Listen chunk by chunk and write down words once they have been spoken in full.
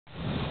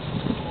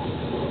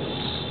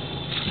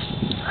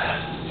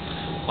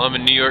Well, I'm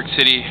in New York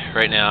City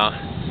right now,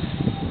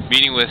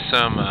 meeting with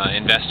some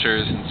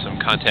investors and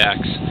some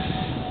contacts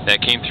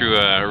that came through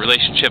a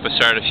relationship I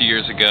started a few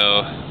years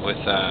ago with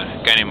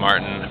a guy named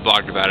Martin. I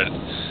blogged about it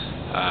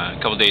a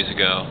couple days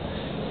ago.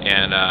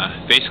 And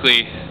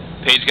basically,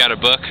 Paige got a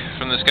book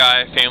from this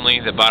guy, family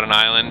that bought an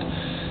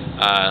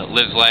island,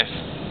 lives life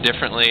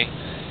differently,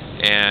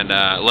 and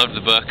loved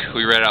the book.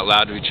 We read it out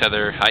loud to each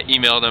other. I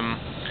emailed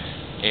him,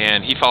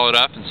 and he followed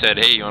up and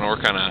said, "Hey, you want to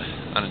work on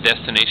a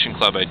destination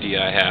club idea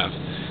I have?"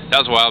 That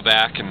was a while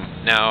back,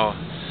 and now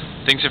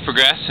things have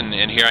progressed, and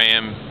here I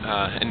am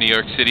in New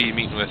York City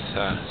meeting with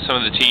some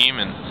of the team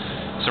and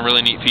some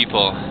really neat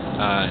people.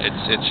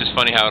 It's just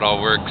funny how it all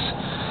works,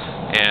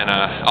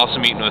 and also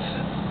meeting with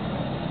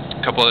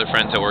a couple other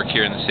friends that work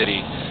here in the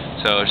city.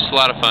 So just a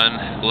lot of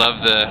fun.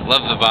 Love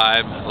the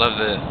vibe. Love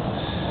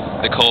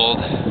the cold.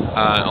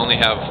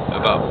 Only have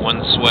about one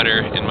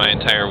sweater in my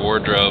entire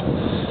wardrobe.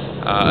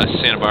 Us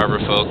Santa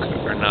Barbara folk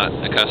are not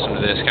accustomed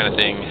to this kind of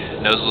thing.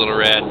 Nose a little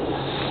red,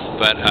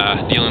 but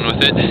dealing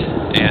with it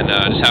and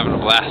just having a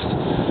blast.